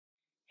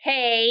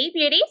Hey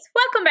beauties,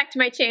 welcome back to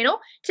my channel.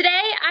 Today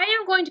I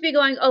am going to be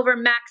going over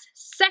MAC's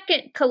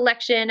second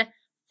collection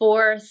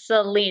for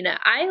Selena.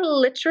 I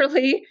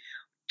literally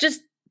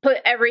just put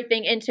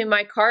everything into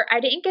my cart. I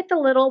didn't get the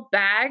little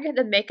bag,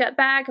 the makeup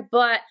bag,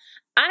 but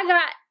I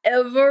got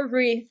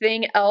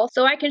everything else.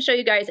 So I can show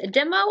you guys a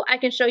demo, I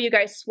can show you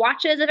guys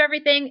swatches of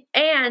everything,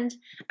 and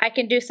I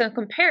can do some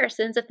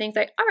comparisons of things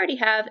I already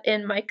have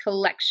in my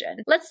collection.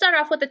 Let's start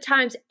off with the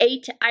 ×8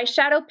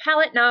 eyeshadow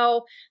palette.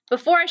 Now,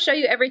 before I show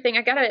you everything,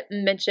 I gotta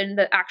mention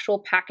the actual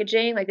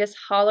packaging, like this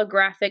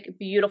holographic,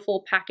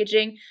 beautiful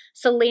packaging.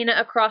 Selena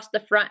across the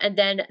front and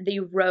then the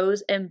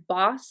rose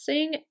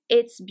embossing.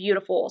 It's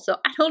beautiful. So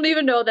I don't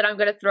even know that I'm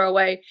gonna throw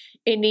away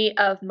any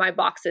of my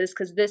boxes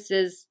because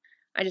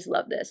I just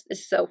love this.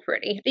 It's so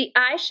pretty. The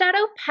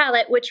eyeshadow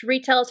palette, which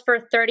retails for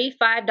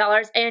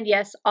 $35, and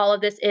yes, all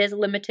of this is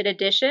limited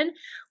edition.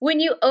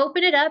 When you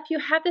open it up, you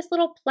have this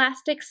little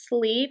plastic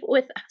sleeve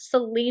with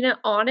Selena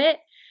on it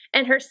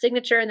and her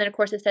signature, and then of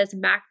course it says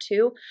MAC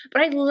too.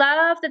 But I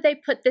love that they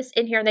put this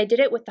in here, and they did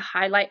it with the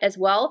highlight as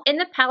well. In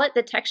the palette,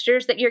 the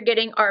textures that you're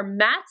getting are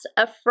mattes,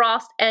 a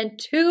frost, and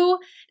 2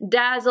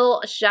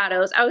 dazzle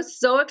shadows. I was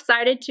so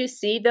excited to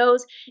see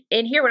those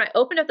in here. When I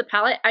opened up the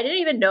palette, I didn't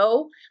even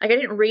know, like I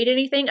didn't read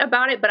anything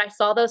about it, but I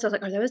saw those. I was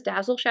like, are those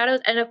dazzle shadows?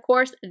 And of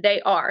course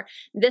they are.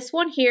 This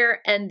one here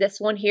and this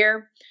one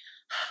here.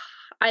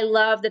 I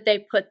love that they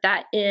put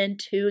that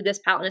into this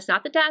palette. And it's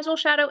not the Dazzle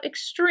Shadow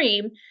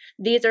Extreme.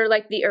 These are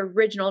like the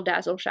original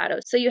Dazzle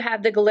Shadows. So you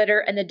have the glitter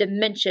and the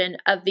dimension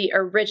of the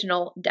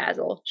original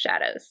Dazzle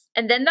Shadows.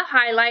 And then the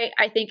highlight,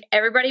 I think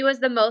everybody was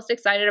the most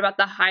excited about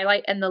the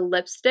highlight and the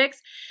lipsticks.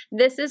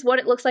 This is what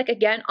it looks like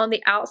again on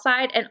the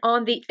outside, and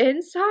on the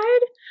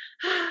inside,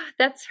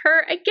 that's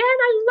her again.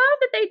 I love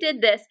that they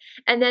did this.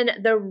 And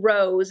then the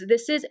rose,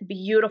 this is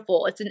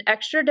beautiful. It's an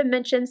extra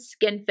dimension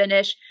skin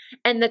finish,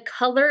 and the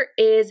color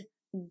is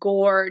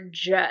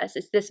gorgeous.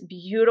 It's this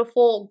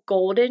beautiful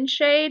golden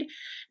shade.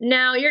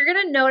 Now you're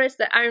gonna notice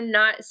that I'm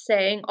not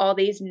saying all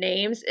these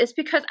names. It's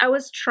because I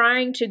was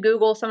trying to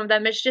Google some of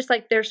them. It's just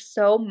like there's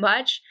so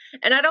much,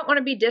 and I don't want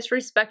to be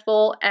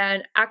disrespectful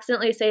and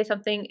accidentally say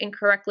something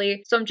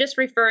incorrectly. So I'm just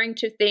referring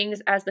to things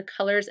as the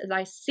colors as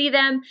I see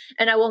them,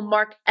 and I will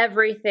mark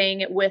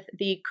everything with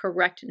the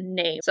correct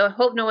name. So I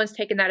hope no one's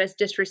taking that as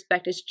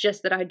disrespect. It's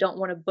just that I don't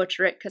want to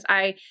butcher it because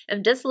I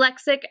am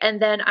dyslexic,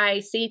 and then I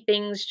see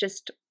things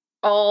just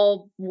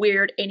all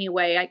weird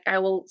anyway. I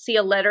will see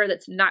a letter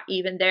that's not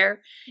even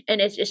there, and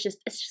it's just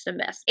a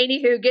mess.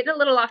 Anywho, getting a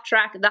little off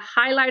track, the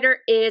highlighter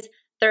is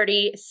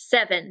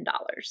 $37.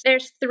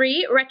 There's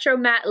 3 retro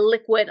matte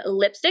liquid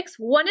lipsticks.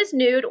 One is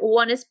nude,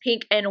 one is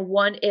pink, and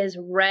one is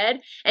red.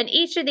 And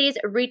each of these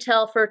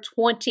retail for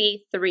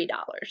 $23.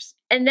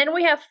 And then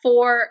we have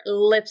 4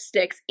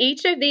 lipsticks.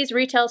 Each of these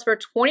retails for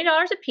 $20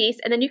 a piece,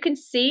 and then you can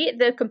see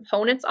the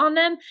components on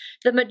them.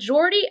 The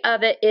majority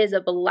of it is a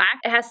black.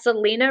 It has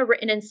Selena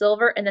written in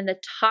silver, and then the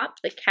top,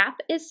 the cap,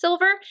 is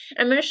silver.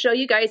 I'm going to show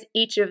you guys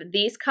each of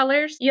these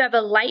colors. You have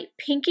a light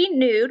pinky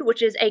nude,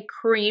 which is a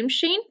cream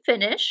sheen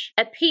finish,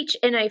 a peach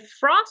in a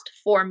frost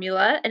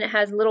formula, and it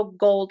has little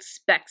gold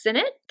specks in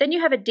it. Then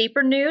you have a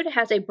deeper nude, it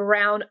has a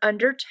brown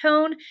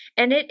undertone,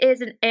 and it is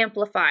an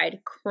amplified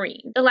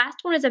cream. The last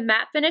one is a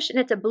matte finish, and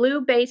it's a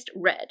blue-based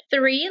red.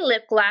 3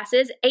 lip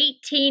glasses,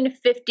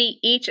 $18.50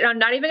 each, and I'm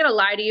not even gonna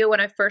lie to you,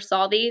 when I first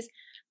saw these,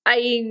 I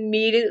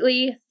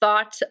immediately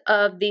thought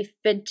of the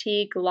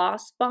Fenty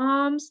gloss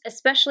bombs,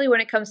 especially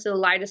when it comes to the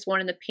lightest one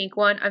and the pink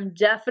one. I'm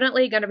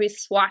definitely going to be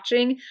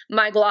swatching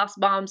my gloss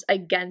bombs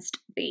against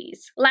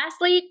these.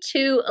 Lastly,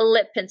 2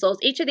 lip pencils.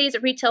 Each of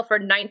these retail for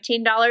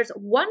 $19.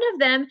 One of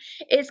them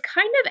is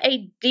kind of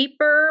a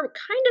deeper,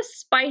 kind of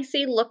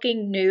spicy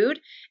looking nude,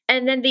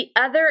 and then the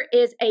other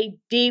is a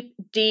deep,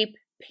 deep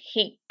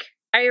pink.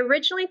 I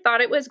originally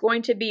thought it was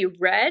going to be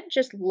red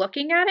just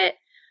looking at it,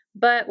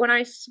 but when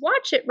I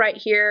swatch it right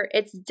here,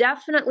 it's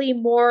definitely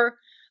more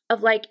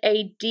of like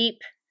a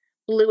deep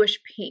bluish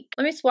pink.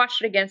 Let me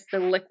swatch it against the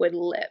liquid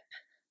lip.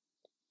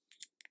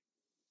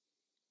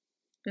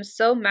 I'm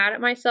so mad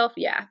at myself.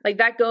 Yeah, like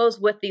that goes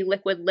with the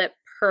liquid lip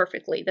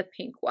perfectly, the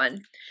pink one.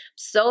 I'm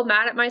so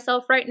mad at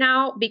myself right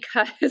now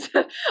because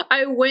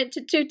I went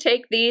to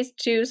take these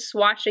to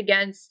swatch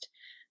against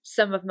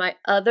some of my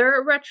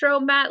other retro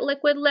matte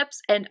liquid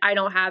lips, and I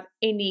don't have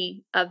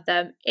any of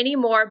them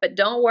anymore. But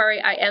don't worry,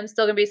 I am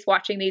still gonna be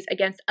swatching these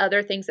against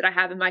other things that I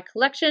have in my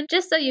collection,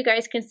 just so you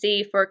guys can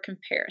see for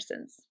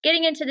comparisons.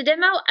 Getting into the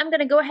demo, I'm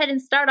gonna go ahead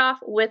and start off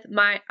with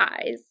my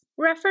eyes.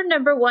 Reference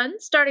number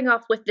 1, starting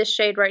off with this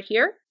shade right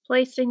here,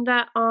 placing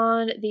that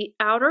on the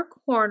outer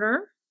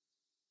corner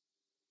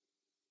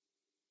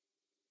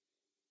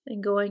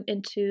and going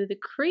into the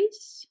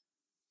crease.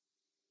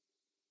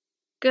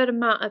 Good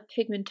amount of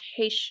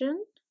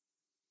pigmentation.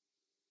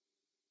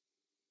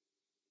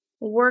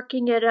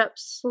 Working it up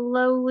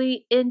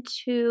slowly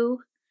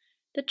into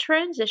the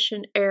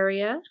transition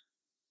area.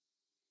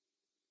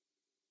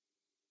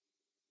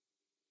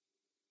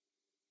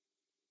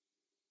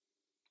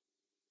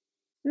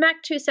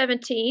 MAC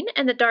 217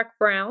 and the dark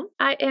brown.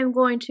 I am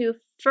going to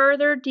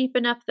further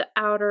deepen up the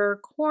outer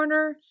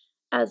corner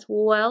as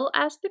well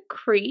as the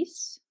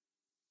crease.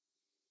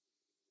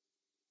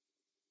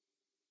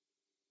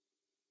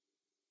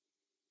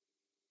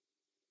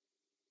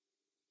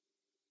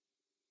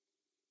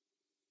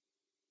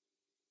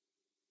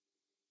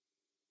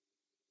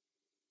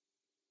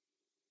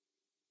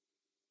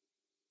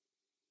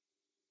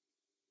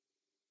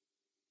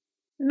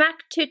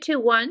 MAC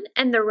 221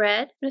 and the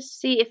red. Let's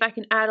see if I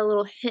can add a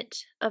little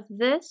hint of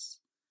this.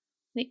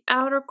 The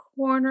outer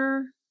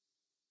corner,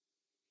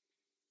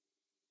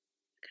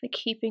 kind of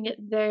keeping it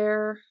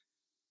there,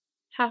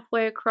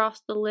 halfway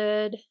across the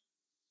lid.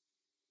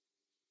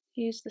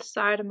 Use the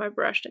side of my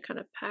brush to kind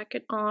of pack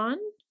it on.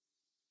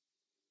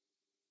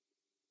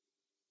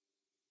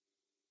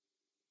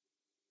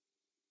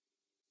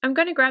 I'm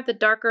going to grab the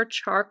darker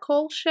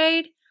charcoal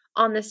shade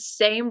on the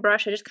same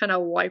brush. I just kind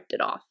of wiped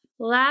it off.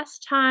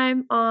 Last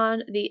time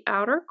on the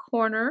outer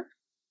corner.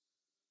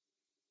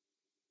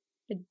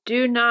 I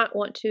do not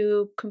want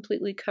to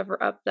completely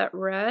cover up that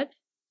red.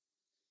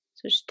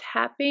 So just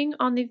tapping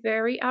on the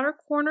very outer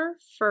corner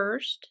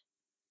first.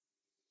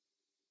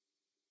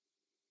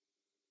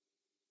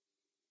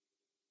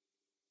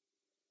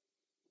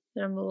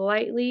 And I'm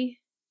lightly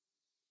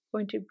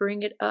going to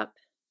bring it up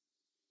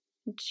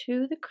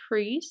to the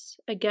crease.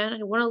 Again,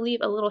 I want to leave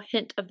a little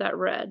hint of that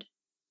red.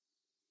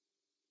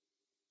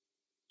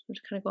 So I'm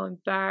just kind of going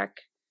back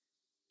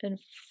and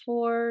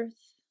forth.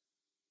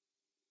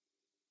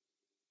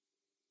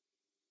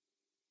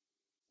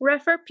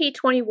 Refer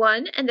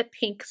P21 and the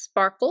pink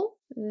sparkle.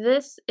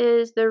 This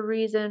is the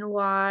reason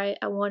why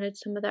I wanted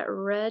some of that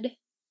red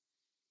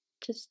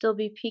to still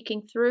be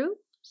peeking through,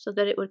 so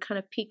that it would kind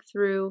of peek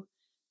through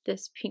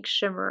this pink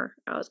shimmer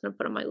I was going to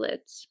put on my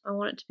lids. I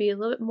want it to be a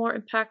little bit more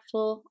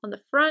impactful on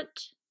the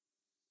front,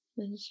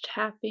 and just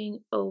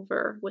tapping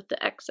over with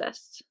the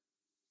excess.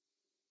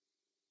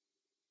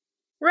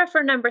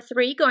 Refer number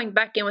 3, going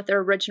back in with the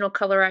original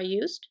color I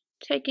used.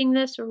 Taking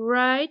this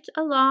right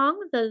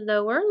along the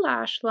lower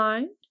lash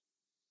line,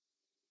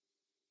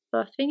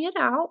 buffing it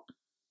out.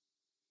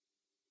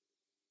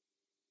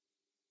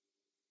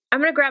 I'm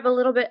going to grab a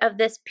little bit of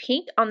this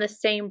pink on the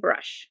same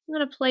brush. I'm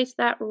going to place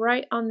that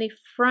right on the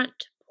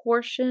front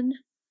portion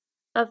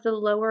of the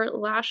lower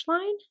lash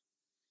line.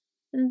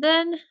 And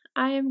then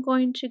I am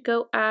going to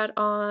go add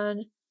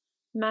on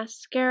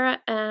mascara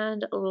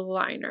and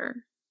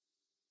liner.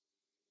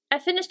 I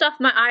finished off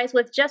my eyes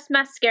with just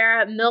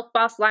mascara, Milk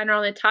Boss liner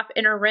on the top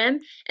inner rim,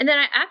 and then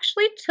I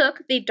actually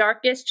took the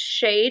darkest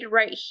shade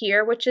right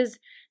here, which is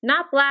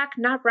not black,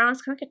 not brown,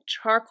 it's kind of like a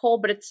charcoal,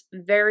 but it's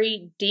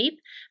very deep,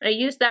 and I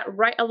used that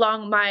right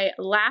along my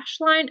lash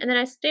line, and then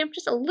I stamped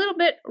just a little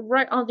bit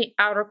right on the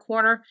outer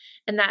corner,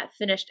 and that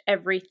finished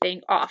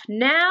everything off.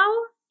 Now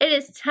it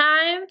is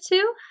time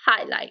to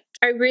highlight.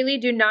 I really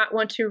do not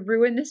want to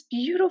ruin this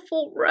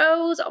beautiful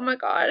rose. Oh my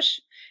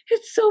gosh,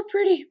 it's so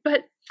pretty,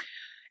 but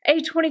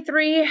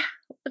A23,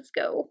 let's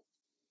go.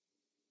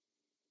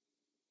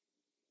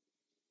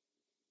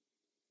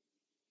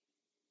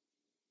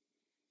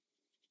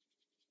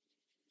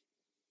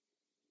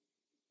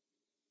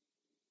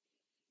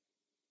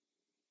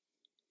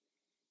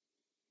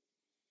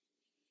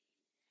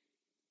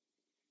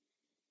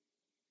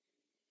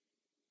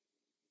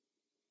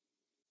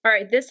 All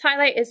right, this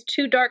highlight is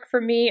too dark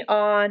for me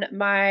on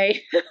my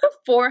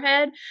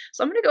forehead,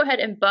 so I'm gonna go ahead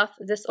and buff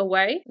this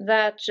away.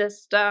 That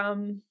just,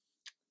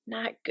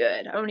 not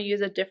good. I want to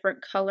use a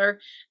different color.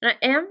 And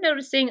I am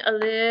noticing a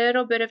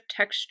little bit of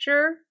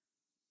texture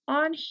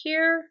on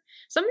here.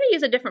 So I'm going to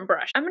use a different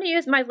brush. I'm going to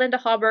use my Linda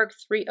Hallberg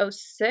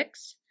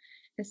 306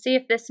 and see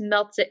if this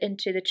melts it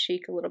into the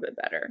cheek a little bit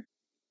better.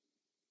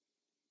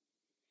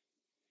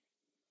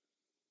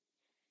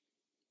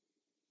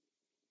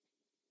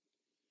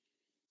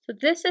 So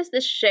this is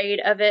the shade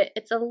of it.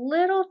 It's a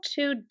little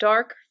too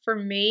dark for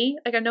me.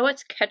 Like, I know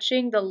it's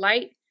catching the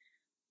light,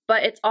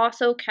 but it's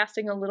also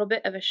casting a little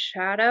bit of a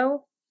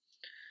shadow,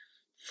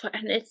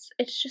 and it's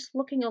just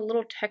looking a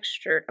little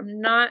textured. I'm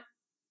not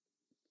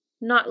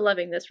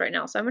loving this right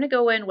now, so I'm going to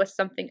go in with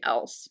something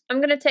else.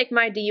 I'm going to take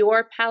my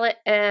Dior palette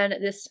and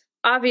this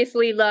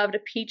obviously loved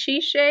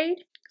peachy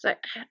shade, because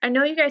I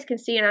know you guys can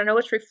see, and I know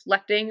it's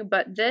reflecting,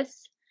 but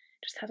this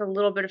just has a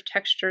little bit of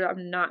texture that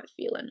I'm not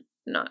feeling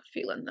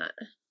that.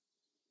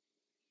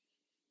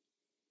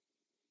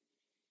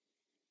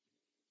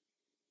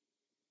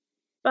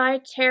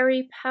 By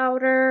Terry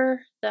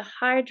powder, the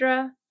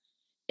Hydra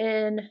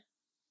in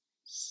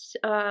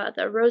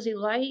the Rosy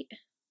Light.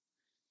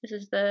 This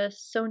is the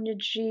Sonia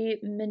G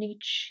Mini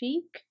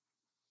Cheek.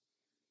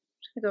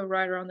 I'm just gonna go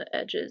right around the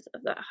edges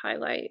of that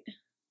highlight.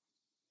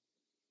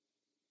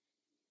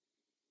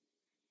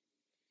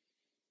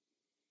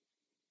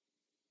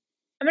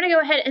 I'm gonna go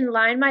ahead and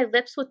line my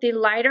lips with the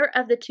lighter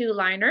of the two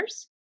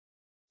liners,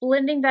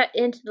 blending that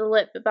into the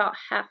lip about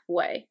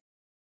halfway.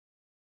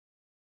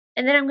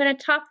 And then I'm going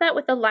to top that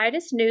with the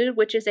lightest nude,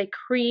 which is a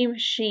cream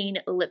sheen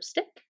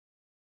lipstick.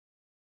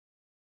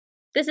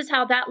 This is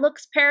how that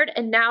looks paired,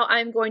 and now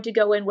I'm going to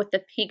go in with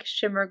the pink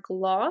shimmer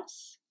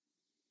gloss.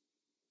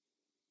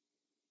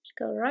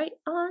 go right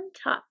on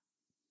top.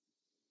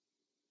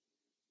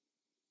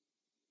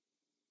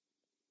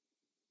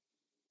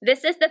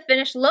 This is the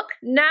finished look.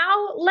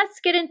 Now let's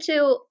get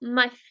into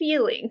my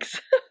feelings.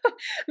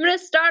 I'm gonna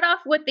start off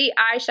with the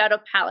eyeshadow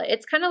palette.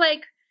 It's kind of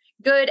like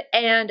good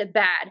and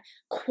bad.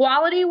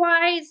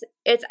 Quality-wise,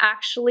 it's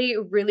actually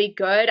really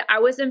good. I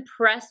was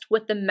impressed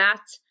with the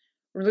matte,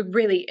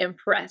 really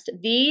impressed.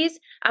 These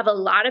have a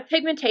lot of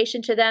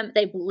pigmentation to them.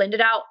 They blend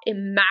it out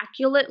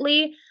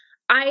immaculately.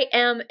 I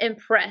am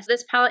impressed.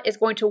 This palette is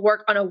going to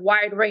work on a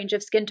wide range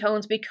of skin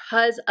tones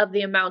because of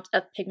the amount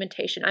of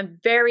pigmentation. I'm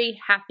very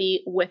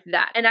happy with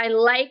that. And I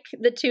like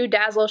the two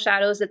Dazzle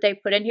shadows that they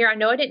put in here. I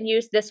know I didn't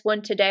use this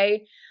one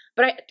today,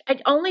 but I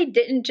only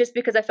didn't just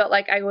because I felt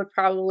like I would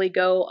probably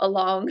go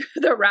along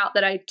the route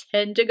that I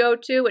tend to go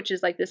to, which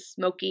is like this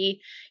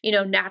smoky, you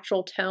know,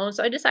 natural tone.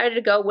 So I decided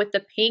to go with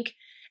the pink.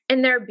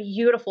 And they're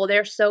beautiful.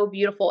 They're so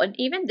beautiful. And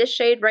even this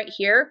shade right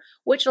here,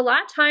 which a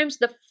lot of times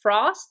the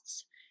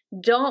frosts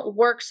don't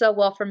work so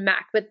well for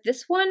MAC, but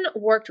this one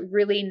worked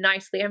really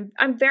nicely.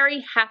 I'm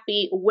very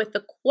happy with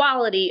the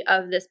quality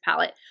of this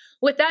palette.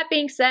 With that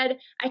being said,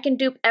 I can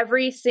dupe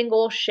every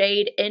single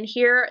shade in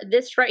here.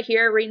 This right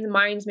here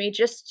reminds me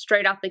just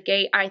straight out the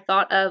gate, I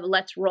thought of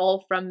Let's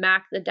Roll from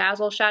MAC, the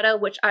Dazzle shadow,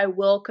 which I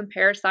will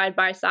compare side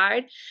by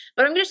side.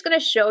 But I'm just going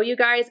to show you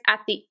guys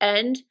at the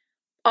end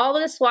all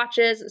of the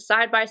swatches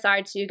side by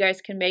side so you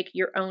guys can make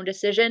your own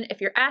decision. If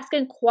you're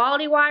asking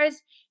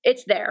quality-wise,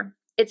 it's there.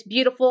 It's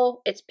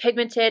beautiful, it's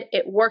pigmented,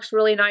 it works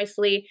really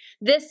nicely.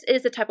 This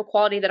is the type of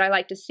quality that I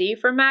like to see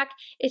from MAC.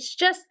 It's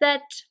just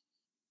that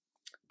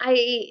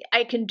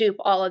I can dupe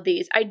all of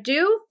these. I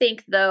do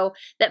think though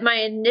that my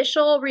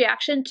initial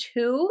reaction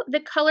to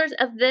the colors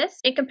of this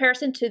in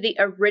comparison to the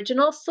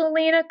original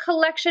Selena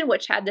collection,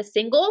 which had the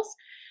singles,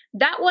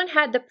 that one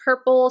had the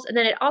purples and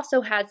then it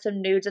also had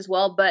some nudes as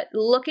well. But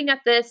looking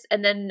at this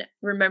and then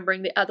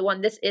remembering the other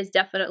one, this is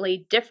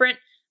definitely different,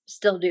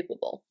 still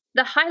dupeable.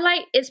 The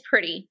highlight is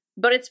pretty,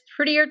 but it's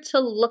prettier to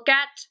look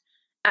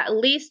at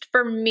least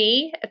for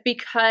me,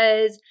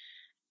 because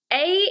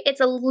it's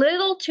a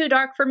little too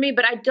dark for me,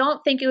 but I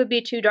don't think it would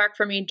be too dark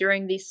for me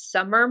during the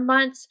summer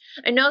months.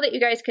 I know that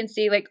you guys can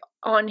see like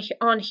on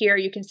here,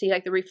 you can see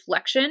like the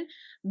reflection,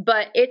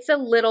 but it's just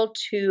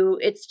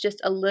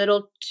a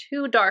little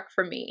too dark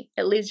for me.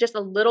 It leaves just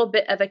a little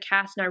bit of a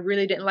cast and I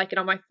really didn't like it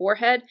on my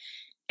forehead.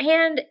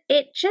 And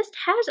it just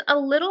has a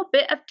little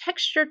bit of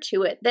texture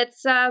to it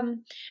that's,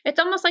 it's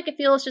almost like it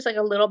feels just like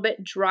a little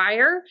bit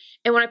drier.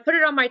 And when I put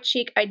it on my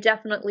cheek, I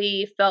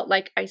definitely felt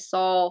like I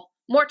saw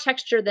more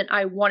texture than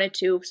I wanted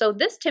to. So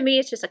this to me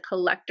is just a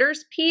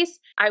collector's piece.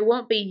 I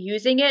won't be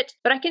using it,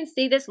 but I can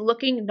see this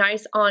looking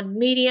nice on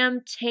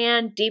medium,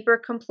 tan, deeper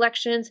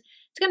complexions.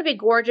 It's going to be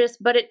gorgeous,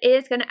 but it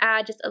is going to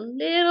add just a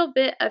little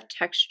bit of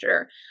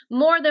texture.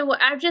 More than what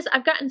I've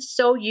gotten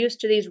so used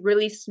to these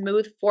really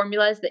smooth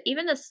formulas that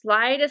even the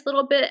slightest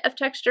little bit of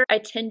texture I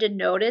tend to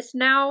notice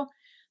now.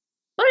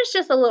 But it's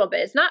just a little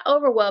bit. It's not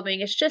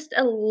overwhelming. It's just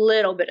a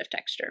little bit of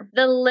texture.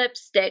 The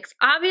lipsticks.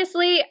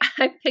 Obviously,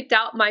 I picked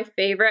out my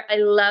favorite. I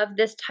love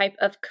this type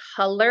of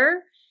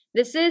color.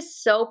 This is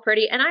so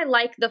pretty, and I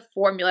like the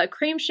formula.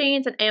 Cream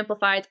sheens and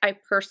amplifieds I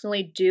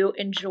personally do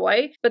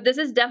enjoy, but this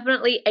is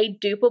definitely a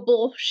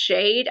dupeable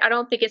shade. I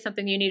don't think it's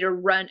something you need to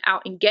run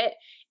out and get.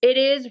 It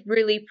is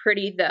really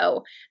pretty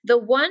though. The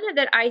one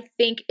that I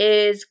think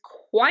is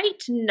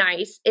quite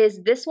nice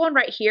is this one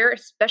right here,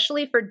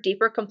 especially for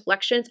deeper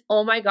complexions.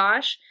 Oh my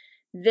gosh,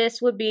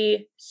 this would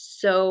be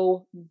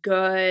so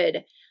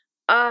good.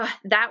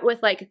 That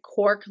with like a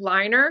cork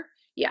liner.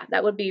 Yeah,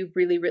 that would be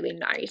really, really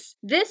nice.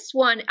 This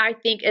one I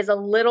think is a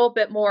little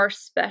bit more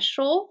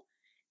special,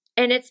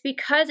 and it's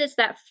because it's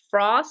that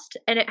frost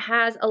and it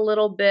has a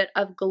little bit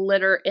of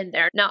glitter in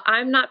there. Now,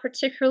 I'm not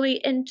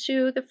particularly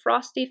into the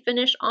frosty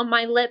finish on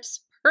my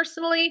lips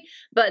personally,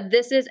 but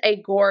this is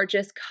a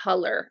gorgeous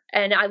color,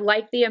 and I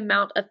like the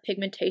amount of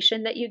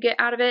pigmentation that you get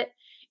out of it.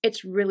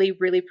 It's really,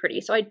 really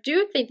pretty. So I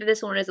do think that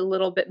this one is a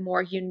little bit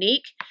more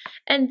unique.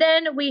 And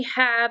then we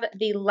have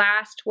the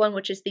last one,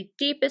 which is the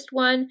deepest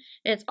one,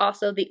 and it's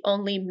also the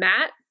only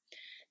matte.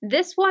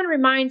 This one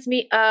reminds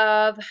me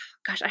of,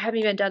 gosh, I haven't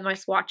even done my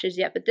swatches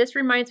yet, but this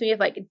reminds me of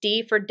like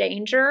D for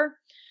Danger,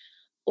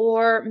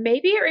 or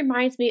maybe it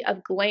reminds me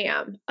of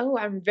Glam. Oh,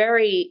 I'm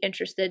very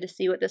interested to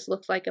see what this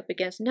looks like up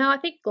against. No, I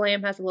think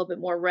Glam has a little bit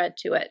more red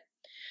to it.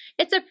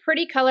 It's a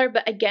pretty color,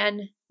 but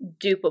again,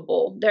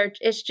 dupeable.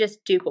 It's just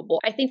dupeable.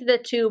 I think the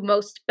two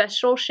most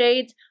special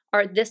shades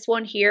are this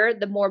one here,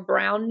 the more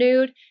brown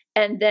nude,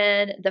 and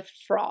then the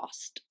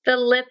Frost. The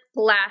lip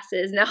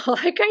glasses. Now,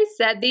 like I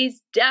said,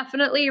 these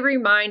definitely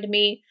remind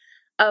me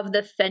of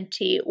the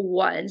Fenty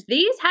ones.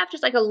 These have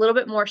just like a little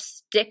bit more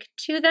stick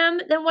to them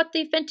than what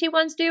the Fenty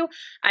ones do.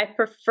 I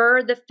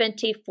prefer the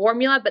Fenty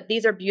formula, but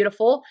these are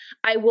beautiful.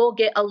 I will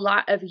get a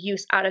lot of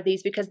use out of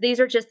these because these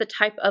are just the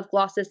type of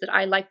glosses that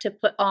I like to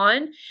put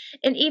on.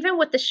 And even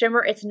with the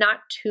shimmer, it's not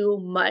too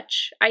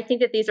much. I think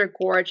that these are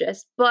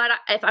gorgeous, but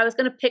if I was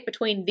gonna pick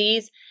between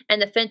these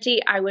and the Fenty,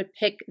 I would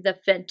pick the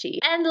Fenty.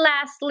 And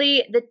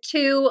lastly, the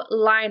two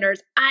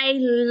liners. I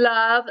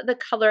love the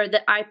color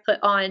that I put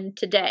on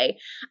today.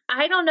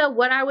 I don't know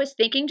what I was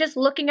thinking. Just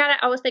looking at it,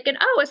 I was thinking,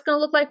 oh, it's gonna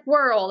look like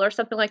Whirl or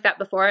something like that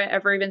before I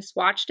ever even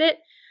swatched it.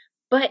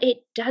 But it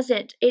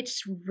doesn't.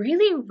 It's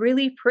really,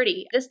 really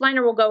pretty. This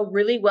liner will go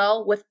really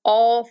well with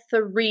all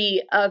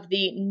three of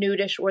the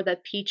nudish or the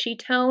peachy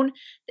tone.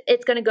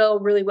 It's gonna go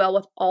really well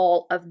with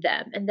all of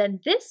them. And then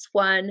this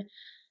one,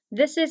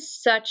 this is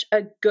such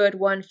a good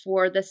one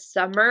for the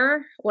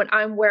summer when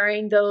I'm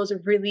wearing those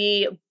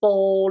really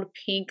bold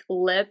pink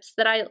lips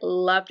that I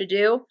love to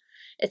do.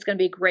 It's going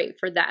to be great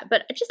for that.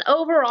 But just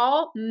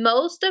overall,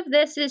 most of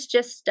this is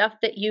just stuff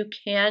that you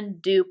can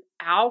dupe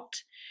out.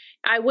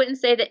 I wouldn't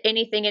say that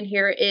anything in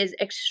here is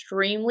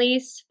extremely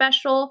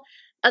special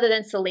other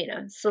than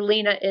Selena.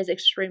 Selena is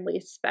extremely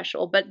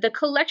special, but the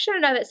collection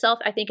in of itself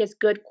I think is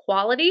good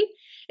quality.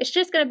 It's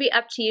just going to be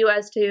up to you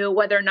as to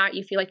whether or not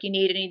you feel like you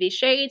need any of these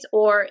shades,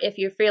 or if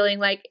you're feeling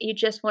like you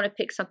just want to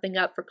pick something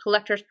up for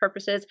collector's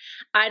purposes.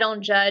 I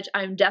don't judge.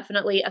 I'm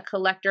definitely a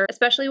collector,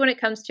 especially when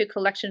it comes to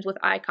collections with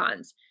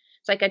icons.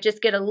 It's like I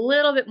just get a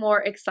little bit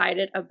more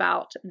excited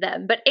about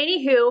them. But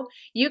anywho,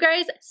 you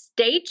guys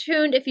stay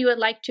tuned if you would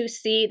like to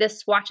see the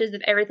swatches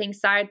of everything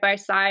side by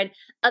side.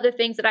 Other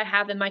things that I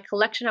have in my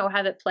collection, I will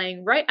have it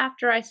playing right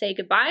after I say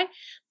goodbye.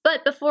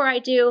 But before I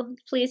do,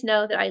 please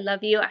know that I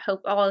love you. I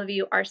hope all of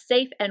you are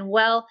safe and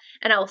well,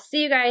 and I will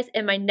see you guys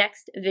in my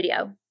next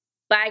video.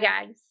 Bye,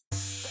 guys.